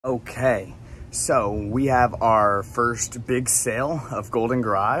Okay, so we have our first big sale of Golden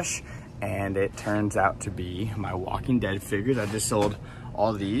Garage, and it turns out to be my Walking Dead figures. I just sold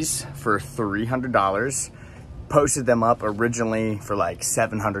all these for $300. Posted them up originally for like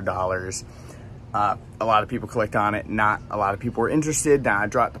 $700. A lot of people clicked on it. Not a lot of people were interested. Now I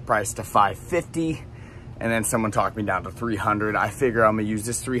dropped the price to $550, and then someone talked me down to $300. I figure I'm gonna use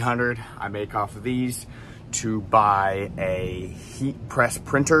this $300 I make off of these to buy a heat press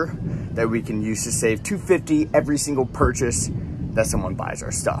printer that we can use to save $250 every single purchase that someone buys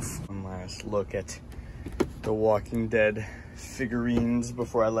our stuff. One last look at the Walking Dead figurines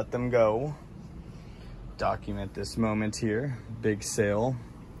before I let them go. Document this moment here. Big sale.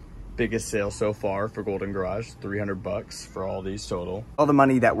 Biggest sale so far for Golden Garage, 300 bucks for all these total. All the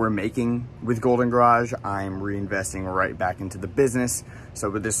money that we're making with Golden Garage, I'm reinvesting right back into the business. So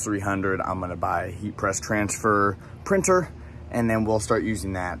with this 300, I'm gonna buy a heat press transfer printer, and then we'll start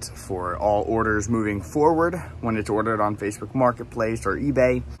using that for all orders moving forward when it's ordered on Facebook Marketplace or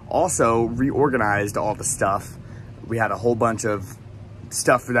eBay. Also reorganized all the stuff. We had a whole bunch of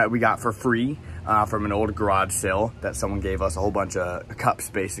stuff that we got for free from an old garage sale that someone gave us, a whole bunch of cups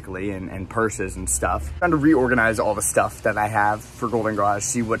basically and purses and stuff. Trying to reorganize all the stuff that I have for Golden Garage,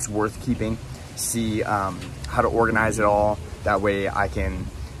 see what's worth keeping, see how to organize it all. That way I can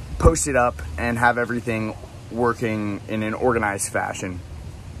post it up and have everything working in an organized fashion.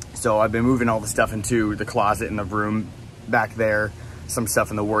 So I've been moving all the stuff into the closet in the room back there, some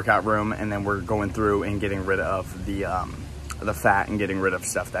stuff in the workout room, and then we're going through and getting rid of the fat and getting rid of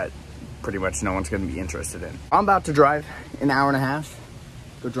stuff that pretty much no one's gonna be interested in. I'm about to drive an hour and a half,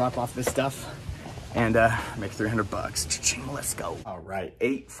 go drop off this stuff, and make 300 bucks. Cha-ching, let's go. All right,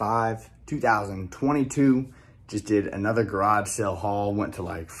 8/5/2022. Just did another garage sale haul. Went to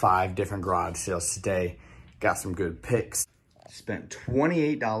like 5 different garage sales today. Got some good picks. Spent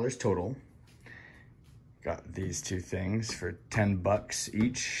 $28 total. Got these 2 things for 10 bucks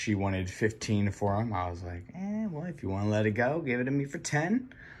each. She wanted 15 for them. I was like, well, if you want to let it go, give it to me for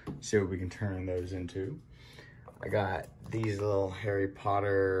 10. See what we can turn those into. I got these little Harry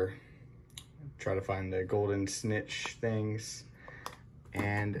Potter, try to find the golden snitch things,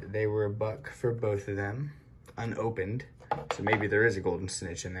 and they were $1 for both of them, unopened. So maybe there is a golden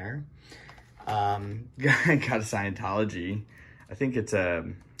snitch in there. Got a Scientology. I think it's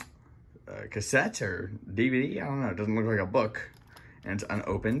a cassette or DVD, I don't know, it doesn't look like a book, and it's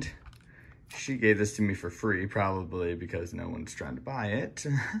unopened. She gave this to me for free, probably because no one's trying to buy it.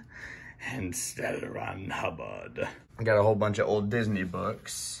 Instead of Ron Hubbard. I got a whole bunch of old Disney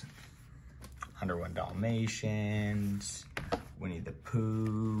books. 101 Dalmatians, Winnie the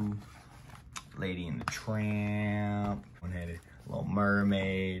Pooh, Lady and the Tramp, One-Headed Little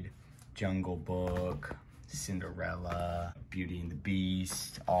Mermaid, Jungle Book, Cinderella, Beauty and the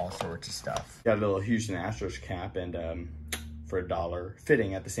Beast, all sorts of stuff. Got a little Houston Astros cap, and for $1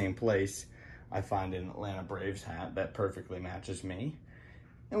 fitting at the same place, I find an Atlanta Braves hat that perfectly matches me.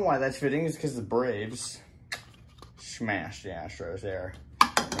 And why that's fitting is because the Braves smashed the Astros there.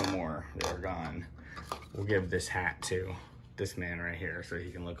 No more, they're gone. We'll give this hat to this man right here so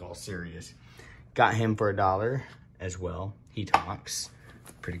he can look all serious. Got him for $1 as well. He talks,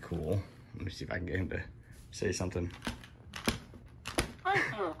 pretty cool. Let me see if I can get him to say something. I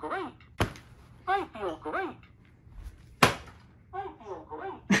feel great. I feel great. I feel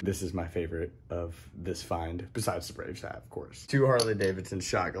great. This is my favorite of this find, besides the Braves hat, of course. 2 Harley-Davidson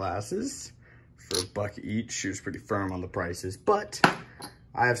shot glasses for $1 each. She was pretty firm on the prices, but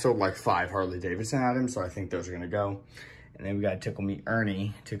I have sold like 5 Harley-Davidson items, so I think those are gonna go. And then we got Tickle Me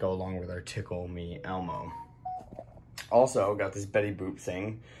Ernie to go along with our Tickle Me Elmo. Also got this Betty Boop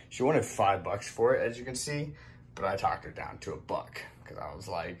thing. She wanted $5 for it, as you can see, but I talked her down to $1 because I was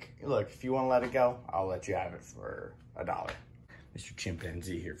like, look, if you want to let it go, I'll let you have it for $1. Mr.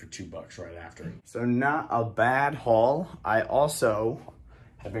 Chimpanzee here for $2 right after. So not a bad haul. I also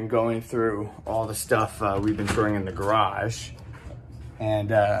have been going through all the stuff we've been storing in the garage, and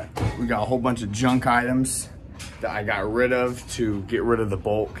we got a whole bunch of junk items that I got rid of to get rid of the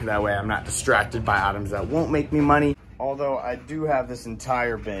bulk. That way I'm not distracted by items that won't make me money. Although I do have this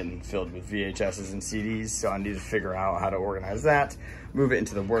entire bin filled with VHSs and CDs, so I need to figure out how to organize that, move it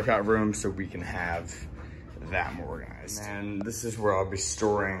into the workout room so we can have that more organized. And this is where I'll be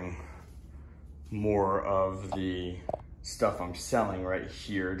storing more of the stuff I'm selling right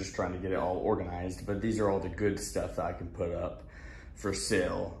here, just trying to get it all organized. But these are all the good stuff that I can put up for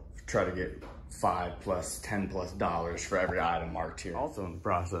sale, try to get $5+, $10+ for every item marked here. Also in the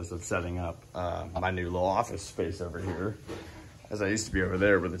process of setting up my new little office space over here, as I used to be over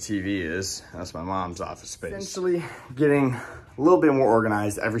there where the TV is. That's my mom's office space. Essentially getting a little bit more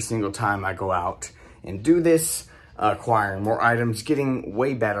organized every single time I go out and do this, acquiring more items, getting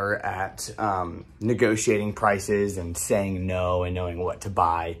way better at negotiating prices and saying no and knowing what to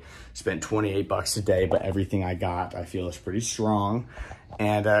buy. Spent 28 bucks a day, but everything I got, I feel is pretty strong.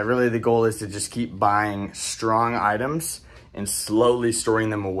 And really the goal is to just keep buying strong items and slowly storing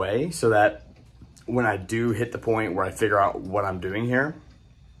them away so that when I do hit the point where I figure out what I'm doing here,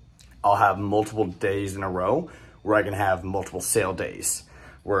 I'll have multiple days in a row where I can have multiple sale days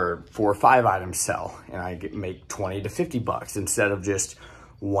where 4 or 5 items sell and I make 20 to 50 bucks instead of just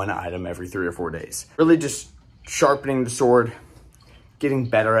one item every 3 or 4 days. Really just sharpening the sword, getting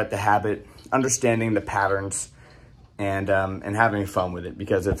better at the habit, understanding the patterns, and having fun with it.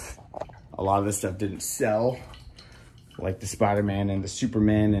 Because if a lot of this stuff didn't sell, like the Spider-Man and the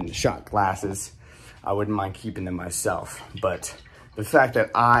Superman and the shot glasses, I wouldn't mind keeping them myself. But the fact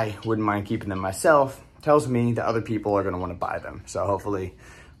that I wouldn't mind keeping them myself tells me that other people are gonna wanna buy them. So hopefully,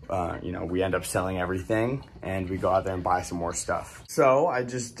 you know, we end up selling everything and we go out there and buy some more stuff. So I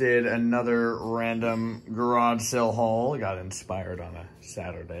just did another random garage sale haul. Got inspired on a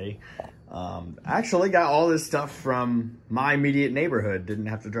Saturday. Actually got all this stuff from my immediate neighborhood. Didn't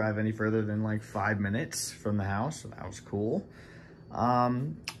have to drive any further than like 5 minutes from the house, so that was cool.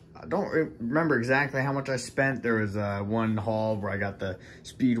 I don't remember exactly how much I spent. There was one haul where I got the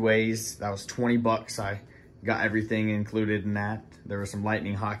Speedways. That was 20 bucks. I got everything included in that. There were some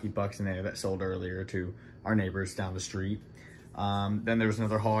Lightning hockey pucks in there that sold earlier to our neighbors down the street. Then there was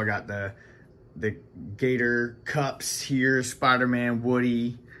another haul. I got the Gator cups here, Spider-Man,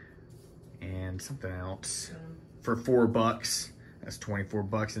 Woody, and something else for 4 bucks. That's 24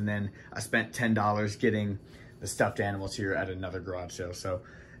 bucks. And then I spent $10 getting the stuffed animals here at another garage sale. So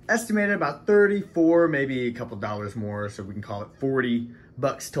estimated about 34, maybe a couple dollars more. So we can call it 40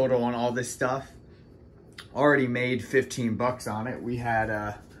 bucks total on all this stuff. Already made 15 bucks on it. We had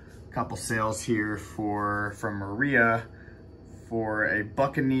a couple sales here from Maria for a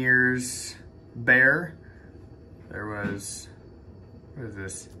Buccaneers bear. There was, what is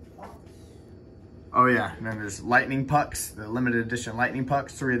this? Oh yeah, and then there's lightning pucks, the limited edition lightning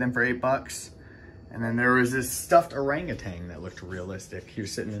pucks, 3 of them for 8 bucks. And then there was this stuffed orangutan that looked realistic. He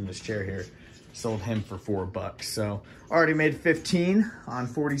was sitting in this chair here. Sold him for 4 bucks. So already made 15 on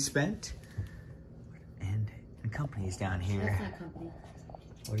 40 spent. And company's down here. That's not company.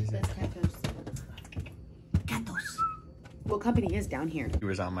 What is it? That's Catos. Catos. What company is down here? He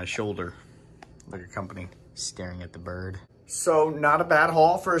was on my shoulder, like a company, staring at the bird. So not a bad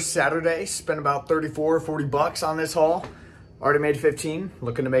haul for a Saturday. Spent about 34 or 40 bucks on this haul. Already made 15,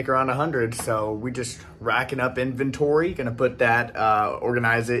 looking to make around 100. So we just racking up inventory. Gonna put that,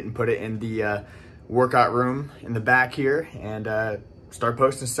 organize it and put it in the workout room in the back here and start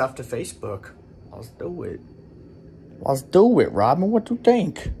posting stuff to Facebook. Let's do it. Let's do it, Robin. What do you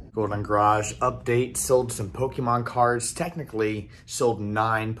think? Golden Garage update, sold some Pokemon cards. Technically sold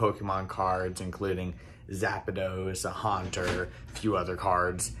 9 Pokemon cards, including Zapdos, a Haunter, a few other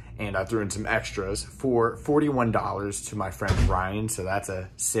cards. And I threw in some extras for $41 to my friend Ryan. So that's a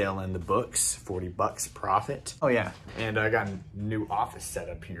sale in the books, 40 bucks profit. Oh yeah, and I got a new office set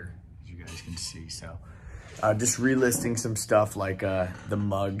up here, as you guys can see. So just relisting some stuff like the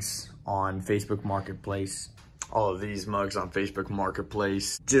mugs on Facebook Marketplace. All of these mugs on Facebook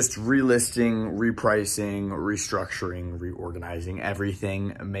Marketplace. Just relisting, repricing, restructuring, reorganizing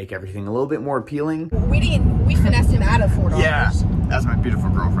everything, make everything a little bit more appealing. We finessed him out of $4. Yeah, as my beautiful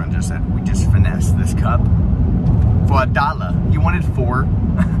girlfriend just said, we just finessed this cup for $1. He wanted 4,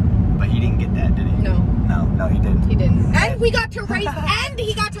 but he didn't get that, did he? No. No, he didn't. He didn't. And we got to race, and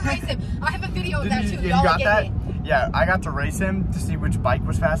he got to race him. I have a video of that too. You got that? Yeah, I got to race him to see which bike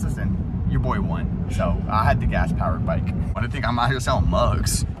was fastest, and your boy won. So I had the gas-powered bike. I didn't think I'm out here selling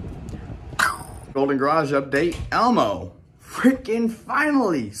mugs. Golden Garage update. Elmo, freaking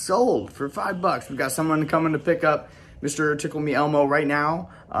finally sold for 5 bucks. We've got someone coming to pick up Mr. Tickle Me Elmo right now.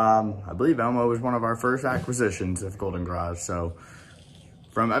 I believe Elmo was one of our first acquisitions of Golden Garage. So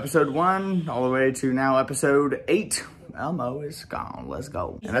from episode 1 all the way to now episode 8, Elmo is gone. Let's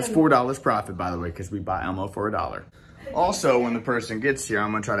go. And that's $4 profit, by the way, because we bought Elmo for $1. Also, when the person gets here,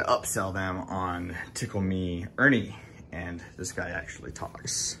 I'm gonna try to upsell them on Tickle Me Ernie. And this guy actually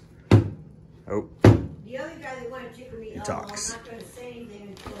talks. Oh. The other guy that wanted to tickle me, talks. I'm not gonna say anything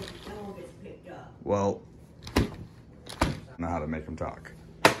until Elmo gets picked up. Well, I know how to make him talk.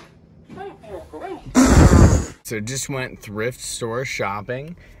 I feel great. So just went thrift store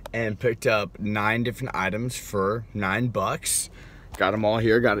shopping and picked up 9 different items for 9 bucks. Got them all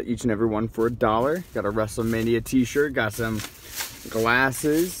here. Got each and every one for $1. Got a WrestleMania t-shirt. Got some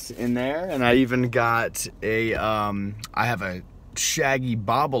glasses in there. And I even got a, I have a Shaggy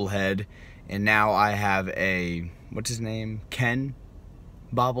bobblehead, and now I have a, what's his name, Ken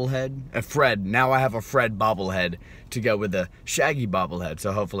bobblehead, a Fred. Now I have a Fred bobblehead to go with the Shaggy bobblehead,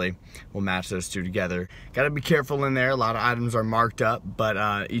 so hopefully we'll match those two together. Gotta be careful in there. A lot of items are marked up,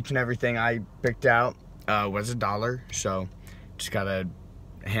 but each and everything I picked out was $1, so just gotta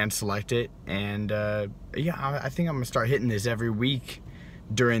hand select it. And yeah, I think I'm gonna start hitting this every week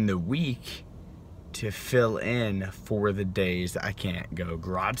during the week to fill in for the days that I can't go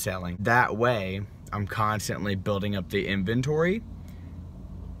garage selling. That way I'm constantly building up the inventory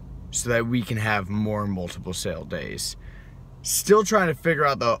so that we can have more multiple sale days. Still trying to figure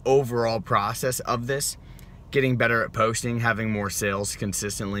out the overall process of this, getting better at posting, having more sales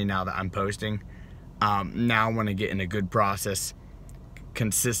consistently now that I'm posting. Now I want to get in a good process,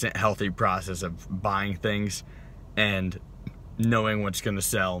 consistent, healthy process of buying things and knowing what's going to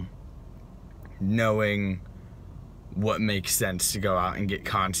sell, knowing what makes sense to go out and get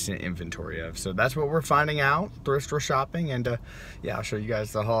constant inventory of. So that's what we're finding out, thrift store shopping, and yeah, I'll show you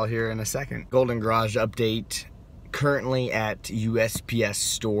guys the haul here in a second. Golden Garage update, currently at USPS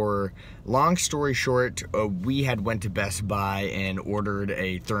store. Long story short, we had went to Best Buy and ordered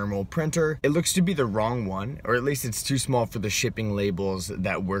a thermal printer. It looks to be the wrong one, or at least it's too small for the shipping labels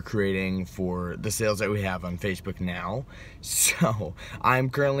that we're creating for the sales that we have on Facebook now. So I'm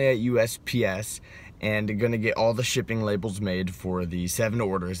currently at USPS and gonna get all the shipping labels made for the 7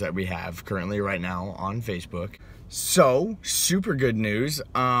 orders that we have currently right now on Facebook. So, super good news.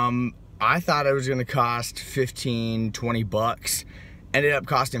 I thought it was gonna cost 15, 20 bucks. Ended up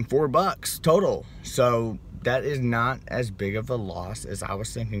costing $4 total. So that is not as big of a loss as I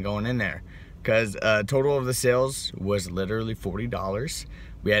was thinking going in there. Cause total of the sales was literally $40.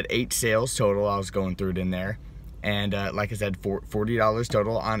 We had 8 sales total. I was going through it in there. And like I said, $40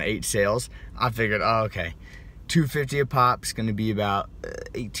 total on 8 sales. I figured, oh, okay, $2.50 a pop is gonna be about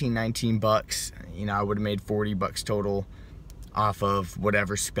 18, 19 bucks. You know, I would have made 40 bucks total off of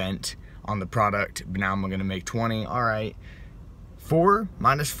whatever spent on the product, but now I'm gonna make 20. All right, 4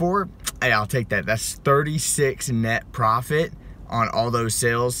 minus 4, hey, I'll take that. That's 36 net profit on all those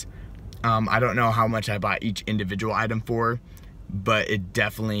sales. I don't know how much I bought each individual item for, but it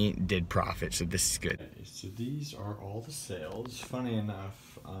definitely did profit, so this is good. Okay, so these are all the sales. Funny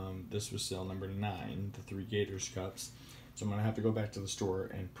enough, this was sale number 9, the 3 Gators cups. So I'm gonna have to go back to the store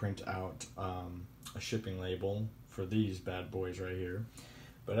and print out a shipping label for these bad boys right here.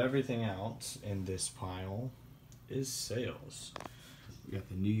 But everything else in this pile is sales. We got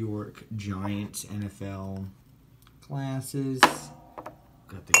the New York Giants NFL glasses.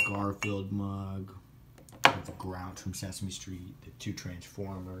 Got the Garfield mug. Got the Grouch from Sesame Street. The 2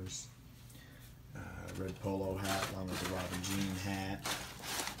 Transformers. Red polo hat along with the Robin Jean hat.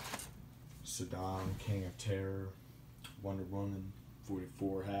 Saddam, King of Terror. Wonder Woman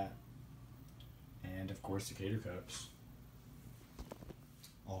 44 hat. And of course the Gator cups.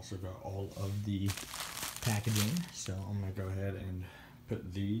 Also got all of the packaging, so I'm gonna go ahead and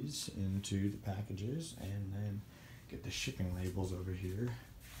put these into the packages and then get the shipping labels over here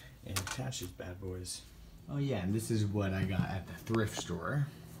and attach these bad boys. Oh yeah, and this is what I got at the thrift store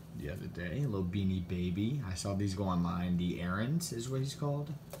the other day, a little Beanie Baby. I saw these go online. The Aaron's is what he's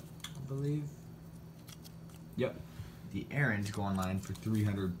called, I believe. Yep, the Aaron's go online for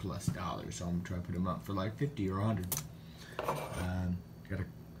 $300 plus, so I'm gonna try to put them up for like 50 or 100. Got a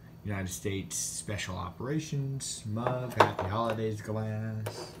United States Special Operations mug, Happy Holidays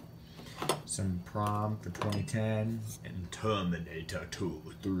glass, some prom for 2010, and Terminator 2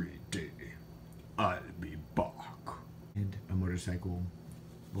 3D. I'll be back. And a motorcycle,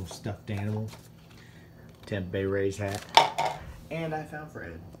 little stuffed animal, Tampa Bay Rays hat, and I found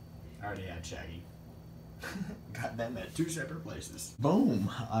Fred. I already had Shaggy. Got them at 2 separate places. Boom!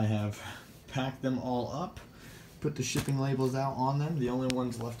 I have packed them all up. Put the shipping labels out on them. The only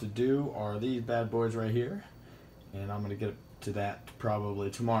ones left to do are these bad boys right here. And I'm gonna get to that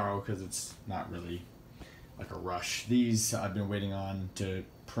probably tomorrow because it's not really like a rush. These I've been waiting on to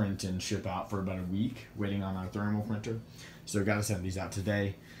print and ship out for about a week, waiting on our thermal printer. So gotta send these out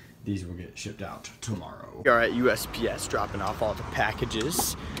today. These will get shipped out tomorrow. We are at USPS dropping off all the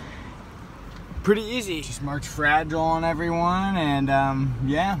packages. Pretty easy. Just marked fragile on everyone, and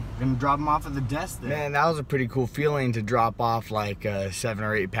yeah, gonna drop them off at the desk there. Man, that was a pretty cool feeling to drop off like 7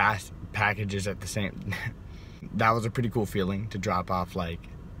 or 8 packages at the same. That was a pretty cool feeling to drop off like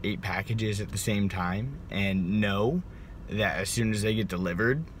 8 packages at the same time, and know that as soon as they get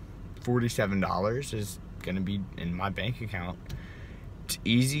delivered, $47 is gonna be in my bank account. It's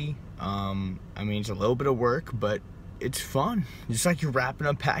easy. I mean, it's a little bit of work, but it's fun. Just like you're wrapping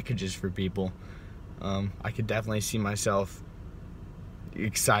up packages for people. I could definitely see myself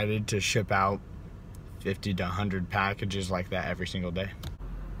excited to ship out 50 to 100 packages like that every single day.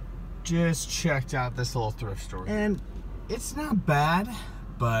 Just checked out this little thrift store, and it's not bad,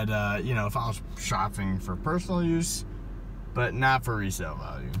 but you know, if I was shopping for personal use, but not for resale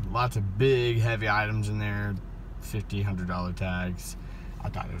value. Lots of big, heavy items in there, $50, $100 tags. I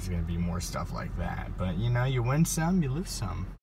thought there was gonna be more stuff like that, but you know, you win some, you lose some.